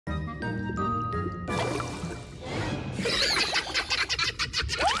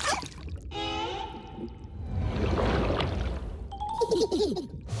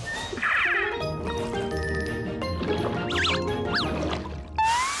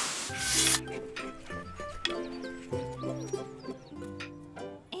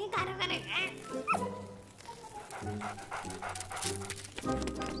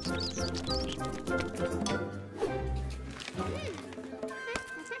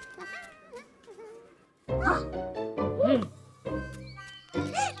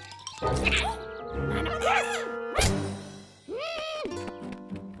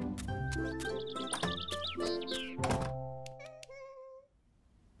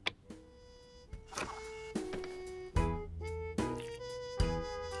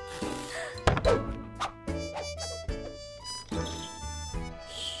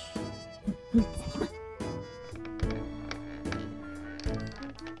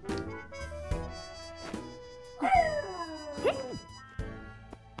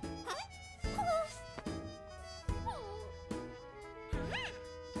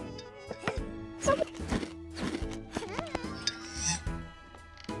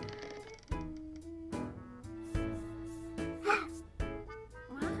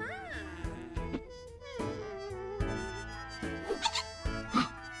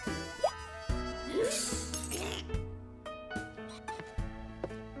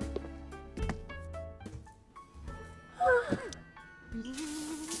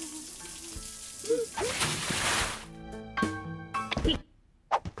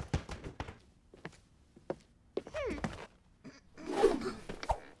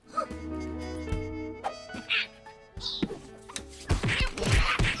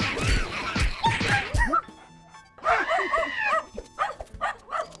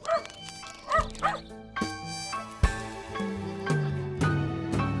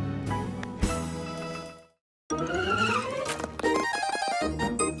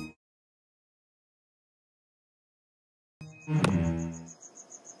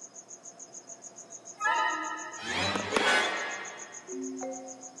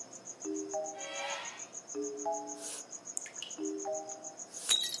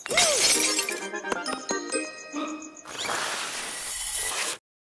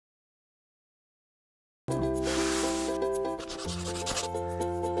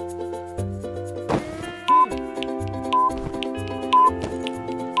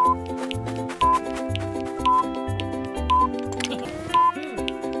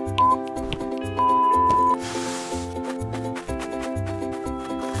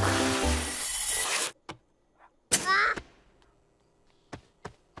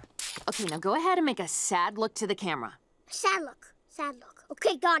Okay, now go ahead and make a sad look to the camera. Sad look. Sad look.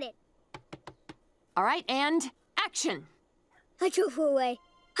 Okay, got it. All right, and action. I drove her away.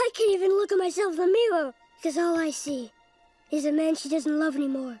 I can't even look at myself in the mirror because all I see is a man she doesn't love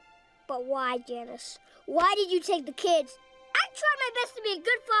anymore. But why, Janice? Why did you take the kids? I tried my best to be a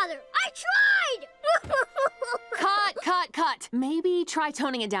good father. I tried! Cut. Maybe try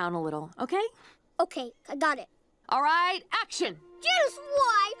toning it down a little, okay? Okay, I got it. All right, action. Janice,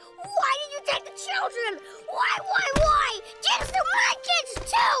 why? Why did you take the children? Why? Janice, they're my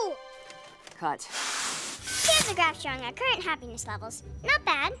kids, too! Cut. Here's a graph showing our current happiness levels. Not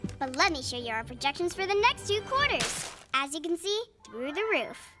bad, but let me show you our projections for the next 2 quarters. As you can see, through the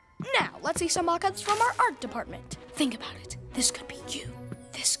roof. Now, let's see some mock-ups from our art department. Think about it. This could be you.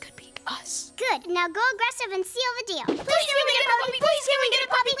 This could be us. Good. Now go aggressive and seal the deal. Please can we get a puppy? Please can we get a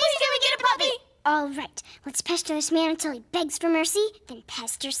puppy? Please can we get a puppy? All right. Let's pester this man until he begs for mercy, then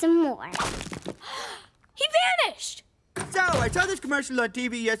pester some more. He vanished! So, I saw this commercial on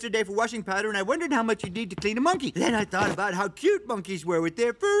TV yesterday for washing powder, and I wondered how much you'd need to clean a monkey. Then I thought about how cute monkeys were with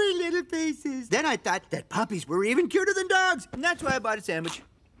their furry little faces. Then I thought that puppies were even cuter than dogs, and that's why I bought a sandwich.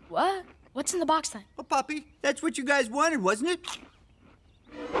 What? What's in the box, then? A puppy. That's what you guys wanted, wasn't it?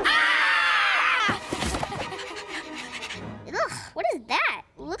 Ah! Ugh, what is that?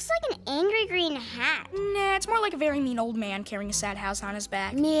 Looks like an angry green hat. Nah, it's more like a very mean old man carrying a sad house on his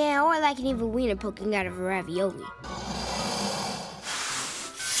back. Yeah, or like an evil wiener poking out of a ravioli.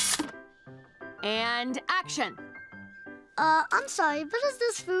 And action. I'm sorry, but is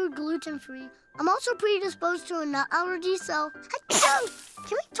this food gluten-free? I'm also predisposed to a nut allergy, so... Achoo!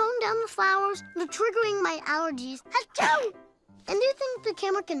 Can we tone down the flowers? They're triggering my allergies. Achoo! And do you think the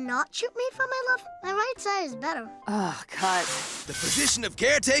camera can not shoot me for my love? My right side is better. Ugh, cut. The position of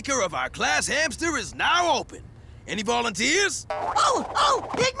caretaker of our class hamster is now open. Any volunteers? Oh,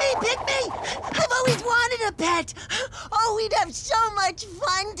 pick me! I've always wanted a pet. Oh, we'd have so much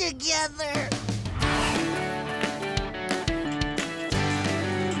fun together.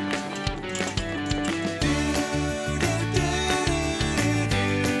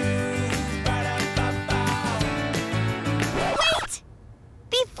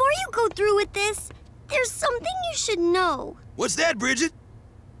 know. What's that, Bridget?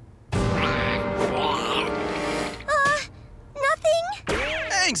 Nothing.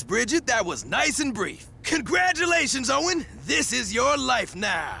 Thanks, Bridget. That was nice and brief. Congratulations, Owen. This is your life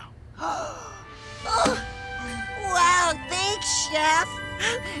now. Oh, wow, thanks, Chef.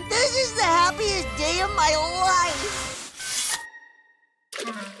 This is the happiest day of my life.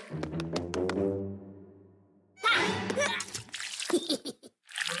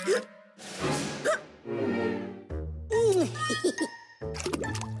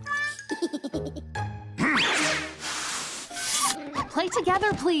 Play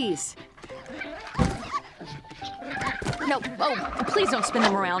together, please. No, oh, please don't spin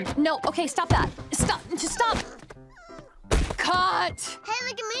them around. No, okay, stop that. Stop, just stop. Cut. Hey,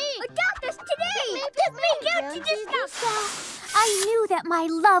 look at me. I got this today. Just me, don't you just stop. I knew that my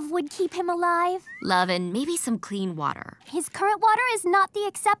love would keep him alive. Love and maybe some clean water. His current water is not the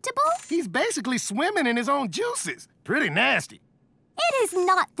acceptable? He's basically swimming in his own juices. Pretty nasty. It is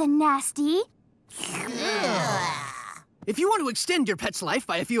not the nasty. If you want to extend your pet's life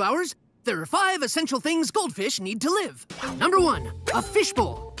by a few hours, there are 5 essential things goldfish need to live. Number 1, a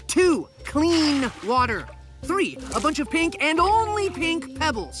fishbowl. 2, clean water. 3, a bunch of pink and only pink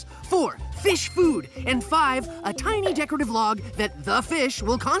pebbles. 4, fish food. And 5, a tiny decorative log that the fish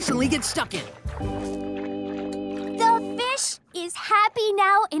will constantly get stuck in. The fish is happy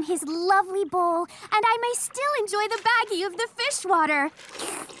now in his lovely bowl, and I may still enjoy the baggie of the fish water.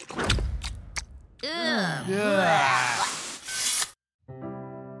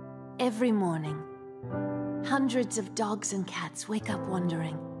 Every morning, hundreds of dogs and cats wake up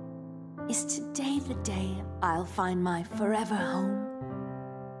wondering, is today the day I'll find my forever home?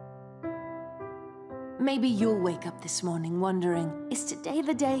 Maybe you'll wake up this morning wondering, is today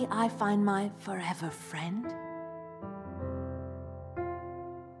the day I find my forever friend?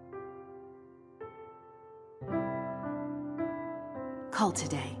 Call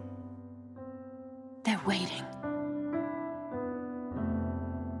today. They're waiting.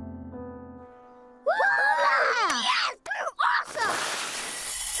 Yes! Awesome!